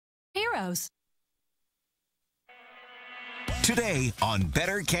heroes. Today on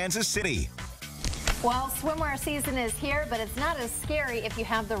Better Kansas City. Well, swimwear season is here, but it's not as scary if you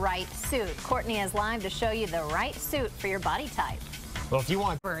have the right suit. Courtney is live to show you the right suit for your body type. Well, if you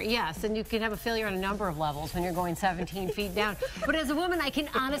want... Yes, and you can have a failure on a number of levels when you're going 17 feet down. But as a woman, I can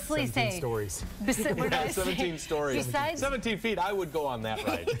honestly 17 say... stories. 17 stories. Besides, 17 feet, I would go on that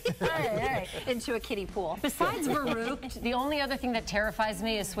ride. All right. Into a kiddie pool. Besides Baruch, the only other thing that terrifies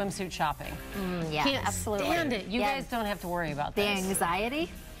me is swimsuit shopping. Yeah, Can't absolutely. stand it. You guys don't have to worry about the this.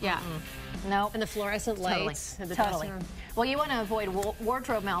 anxiety? Yeah. Nope. And the fluorescent lights. Totally. Well, you want to avoid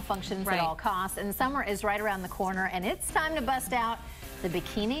wardrobe malfunctions at all costs, and summer is right around the corner, and it's time to bust out the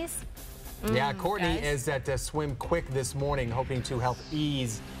bikinis. Yeah, Courtney guys. is at Swim Quick this morning, hoping to help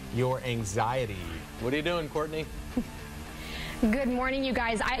ease your anxiety. What are you doing, Courtney? Good morning, you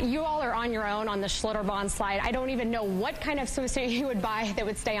guys. You all are on your own on the Schlitterbahn slide. I don't even know what kind of swimsuit you would buy that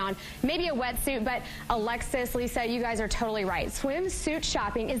would stay on. Maybe a wetsuit, but Alexis, Lisa, you guys are totally right. Swimsuit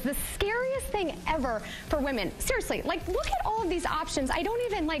shopping is the scariest thing ever for women. Seriously, like, look at all of these options. I don't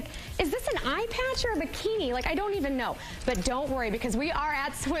even, like, is this an eye patch or a bikini? Like, I don't even know. But don't worry, because we are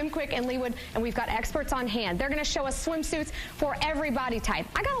at Swim Quick in Leawood, and we've got experts on hand. They're going to show us swimsuits for every body type.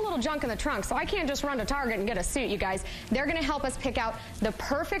 I got a little junk in the trunk, so I can't just run to Target and get a suit, you guys. They're going to help us pick out the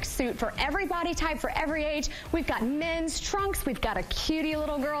perfect suit for every body type, for every age. We've got men's trunks. We've got a cutie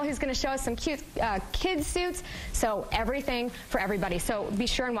little girl who's going to show us some cute kids suits. So everything for everybody. So be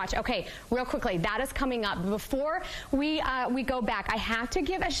sure and watch. Okay, real quickly, that is coming up. Before we go back, I have to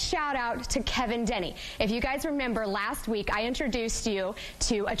give a shout out to Kevin Denny. If you guys remember, last week I introduced you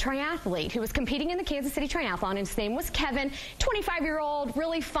to a triathlete who was competing in the Kansas City Triathlon. His name was Kevin, 25-year-old,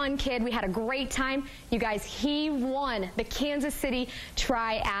 really fun kid. We had a great time. You guys, he won the Kansas City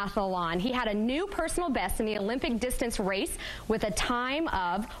Triathlon. He had a new personal best in the Olympic distance race with a time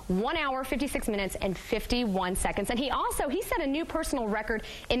of 1 hour, 56 minutes, and 51 seconds. And he set a new personal record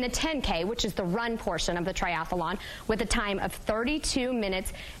in the 10K, which is the run portion of the triathlon, with a time of 32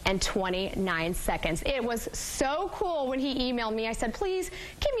 minutes and 29 seconds. It was so cool when he emailed me. I said, please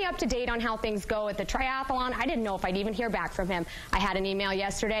keep me up to date on how things go at the triathlon. I didn't know if I'd even hear back from him. I had an email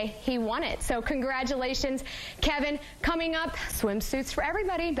yesterday. He won it. So congratulations, Kevin. Coming up, swimsuits for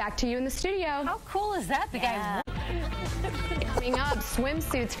everybody. Back to you in the studio. How cool is that? The guy. Coming up,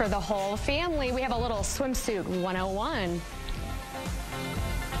 swimsuits for the whole family. We have a little swimsuit 101.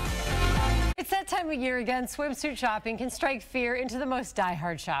 It's that time of year again. Swimsuit shopping can strike fear into the most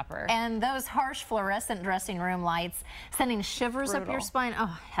diehard shopper. And those harsh fluorescent dressing room lights sending shivers up your spine.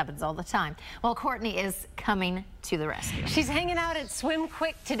 Oh, happens all the time. Well, Courtney is coming to the rescue. She's hanging out at Swim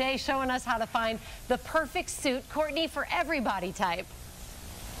Quick today, showing us how to find the perfect suit. Courtney, for every body type.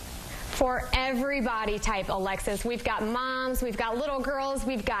 For every body type, Alexis. We've got moms, we've got little girls,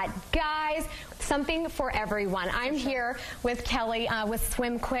 we've got guys, something for everyone. I'm here with Kelly with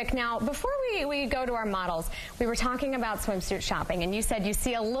Swim Quick. Now, before we go to our models, we were talking about swimsuit shopping, and you said you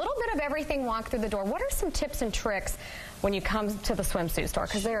see a little bit of everything walk through the door. What are some tips and tricks when you come to the swimsuit store?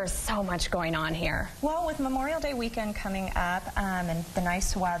 Because there is so much going on here. Well, with Memorial Day weekend coming up and the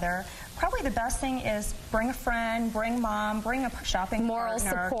nice weather, probably the best thing is bring a friend, bring mom, bring a shopping moral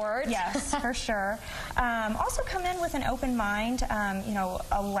partner. Support. Yes, for sure. Also come in with an open mind. You know,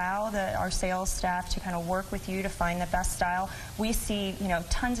 allow our sales staff to kind of work with you to find the best style. We see, you know,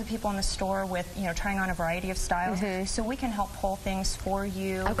 tons of people in the store with, you know, trying on a variety of styles. So we can help pull things for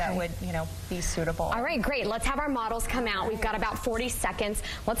you that would, you know, be suitable. All right, great. Let's have our models come out. We've got about 40 seconds.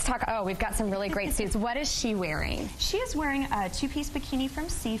 Let's talk. Oh, we've got some really great suits. What is she wearing? She is wearing a two-piece bikini from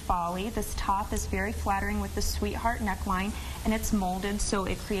Sea Folly. This top is very flattering with the sweetheart neckline, and it's molded so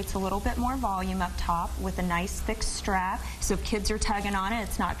it creates a little bit more volume up top with a nice thick strap. So if kids are tugging on it,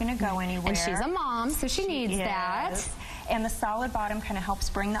 it's not going to go anywhere. And she's a mom, so she needs that. And the solid bottom kind of helps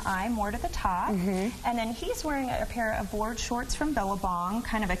bring the eye more to the top. And then he's wearing a pair of board shorts from Billabong,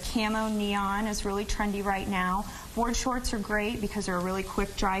 kind of a camo neon is really trendy right now. Board shorts are great because they're a really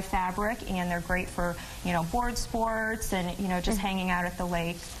quick dry fabric, and they're great for, you know, board sports and, you know, just hanging out at the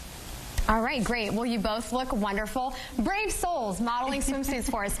lake. All right, great. Well, you both look wonderful. Brave souls modeling swimsuits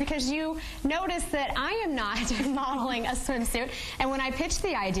for us, because you noticed that I am not modeling a swimsuit. And when I pitched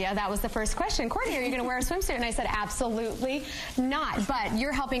the idea, that was the first question. Courtney, are you going to wear a swimsuit? And I said, absolutely not. But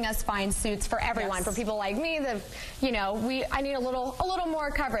you're helping us find suits for everyone, for people like me. You know, I need a little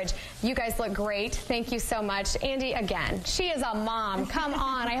more coverage. You guys look great. Thank you so much. Andy, again, she is a mom. Come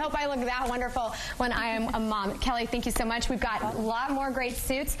on. I hope I look that wonderful when I am a mom. Kelly, thank you so much. We've got a lot more great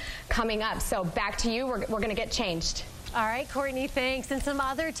suits coming up. So back to you. We're going to get changed. All right, Courtney, thanks. And some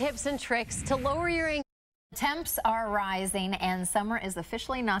other tips and tricks to lower your anxiety. Temps are rising and summer is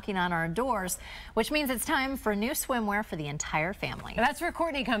officially knocking on our doors, which means it's time for new swimwear for the entire family. And that's where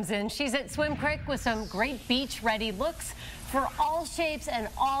Courtney comes in. She's at Swim Creek with some great beach-ready looks for all shapes and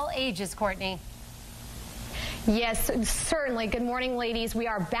all ages, Courtney. Yes, certainly. Good morning, ladies. We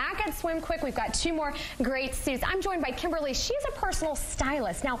are back at Swim Quick. We've got 2 more great suits. I'm joined by Kimberly. She's a personal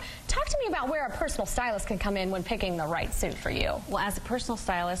stylist. Now, talk to me about where a personal stylist can come in when picking the right suit for you. Well, as a personal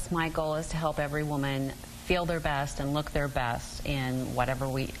stylist, my goal is to help every woman feel their best and look their best in whatever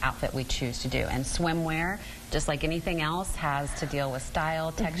outfit we choose to do. And swimwear, just like anything else, has to deal with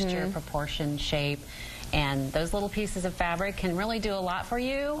style, texture, proportion, shape. And those little pieces of fabric can really do a lot for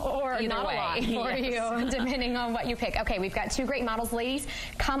you. Or not way. a lot for you, depending on what you pick. Okay, we've got 2 great models. Ladies,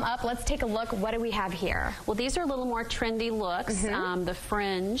 come up. Let's take a look. What do we have here? Well, these are a little more trendy looks. The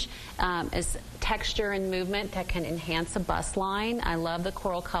fringe is texture and movement that can enhance a bust line. I love the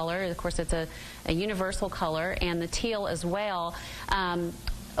coral color. Of course, it's a universal color, and the teal as well.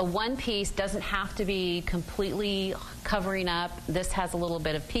 A one piece doesn't have to be completely covering up. This has a little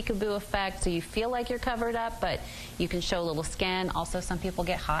bit of peekaboo effect, so you feel like you're covered up, but you can show a little skin. Also, some people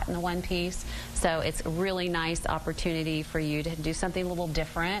get hot in a one piece, so it's a really nice opportunity for you to do something a little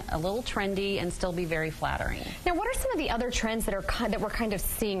different, a little trendy, and still be very flattering. Now, what are some of the other trends that we're kind of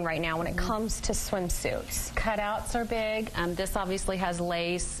seeing right now when it comes to swimsuits? Cutouts are big. This obviously has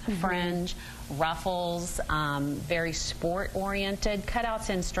lace, fringe, ruffles, very sport-oriented.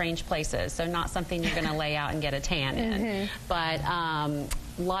 Cutouts in strange places, so not something you're going to lay out and get a tan in. But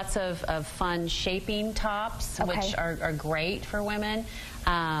lots of fun shaping tops, which are great for women.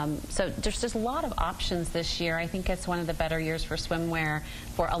 So there's just a lot of options this year. I think it's one of the better years for swimwear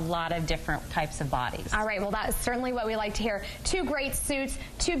for a lot of different types of bodies. All right, well, that is certainly what we like to hear. 2 great suits,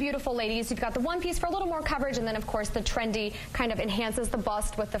 2 beautiful ladies. You've got the one piece for a little more coverage, and then, of course, the trendy kind of enhances the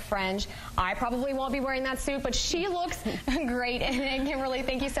bust with the fringe. I probably won't be wearing that suit, but she looks great. And Kimberly,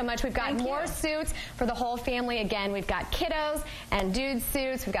 thank you so much. We've got more suits for the whole family. Again, we've got kiddos and dude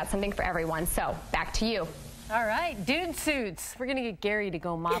suits. We've got something for everyone. So back to you. All right, dude suits. We're going to get Gary to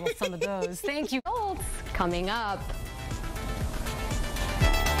go model some of those. Thank you. Coming up.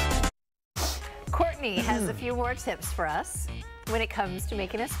 Courtney has a few more tips for us when it comes to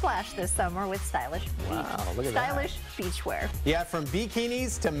making a splash this summer with stylish beachwear. Yeah, from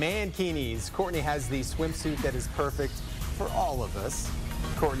bikinis to mankinis, Courtney has the swimsuit that is perfect for all of us.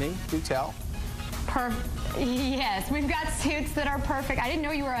 Courtney, do tell. Yes, we've got suits that are perfect. I didn't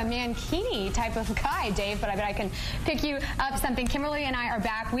know you were a mankini type of guy, Dave, but I bet I can pick you up something. Kimberly and I are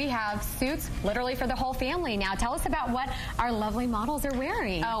back. We have suits literally for the whole family now. Tell us about what our lovely models are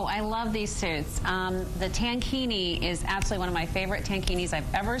wearing. Oh, I love these suits. The tankini is absolutely one of my favorite tankinis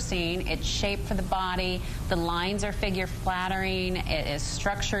I've ever seen. It's shaped for the body. The lines are figure flattering. It is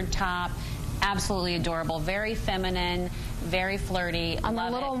structured top. Absolutely adorable, very feminine, very flirty. A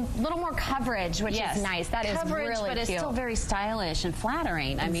little more coverage, which is nice. That is really cute. But it's still very stylish and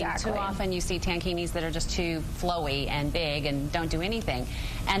flattering. I mean, too often you see tankinis that are just too flowy and big and don't do anything.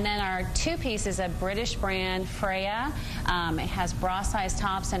 And then our 2-piece is a British brand, Freya. It has bra-sized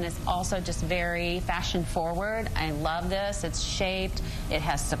tops, and it's also just very fashion-forward. I love this. It's shaped. It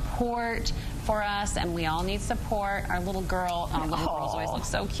has support for us, and we all need support. Our little girls always look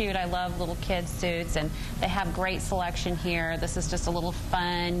so cute. I love little kids suits, and they have great selection here. This is just a little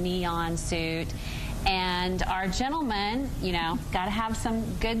fun neon suit. And our gentlemen, you know, got to have some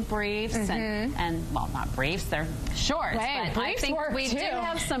good briefs and well, not briefs, they're shorts. Hey, but I think we do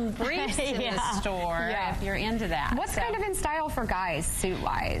have some briefs in the store if you're into that. What's kind of in style for guys,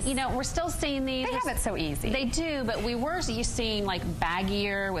 suit-wise? You know, we're still seeing these. They have it so easy. They do, but we were seeing like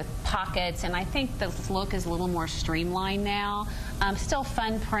baggier with pockets, and I think the look is a little more streamlined now. Still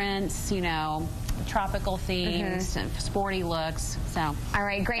fun prints, you know, tropical themes and sporty looks. So all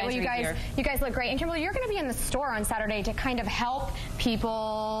right, great. Well, you guys look great. And Kimberly, you're going to be in the store on Saturday to kind of help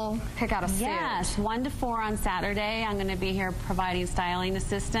people pick out a suit. Yes, 1 to 4 on Saturday. I'm going to be here providing styling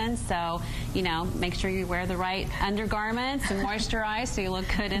assistance. So, you know, make sure you wear the right undergarments and moisturize so you look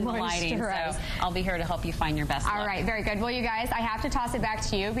good in the lighting. So I'll be here to help you find your best look. All right, very good. Well, you guys, I have to toss it back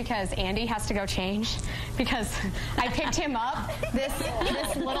to you because Andy has to go change because I picked him up. This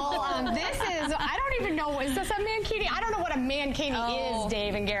little, this is, I don't even know, is this a mankini? I don't know what a mankini is,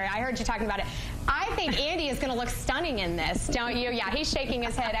 Dave and Gary. I heard you talking about it. I think Andy is going to look stunning in this, don't you? Yeah, he's shaking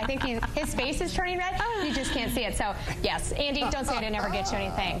his head. I think his face is turning red. You just can't see it. So, yes, Andy, don't say I didn't ever get you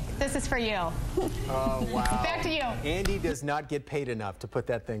anything. This is for you. Oh, wow. Back to you. Andy does not get paid enough to put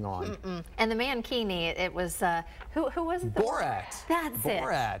that thing on. And the mankini, it was, who was it? Borat. That's it.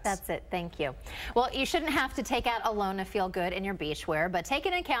 Borat. That's it. Thank you. Well, you shouldn't have to take out a loan to feel good in your beachwear, but take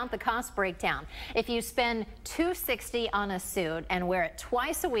into account the cost breakdown. If you spend $260 on a suit and wear it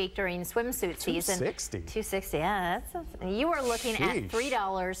twice a week during swimsuit season, $260, yeah, you are looking at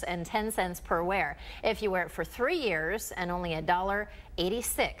 $3.10 per wear. If you wear it for 3 years and only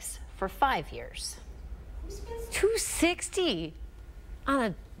 $1.86 for 5 years. $260 on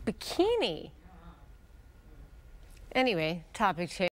a bikini. Anyway, topic change.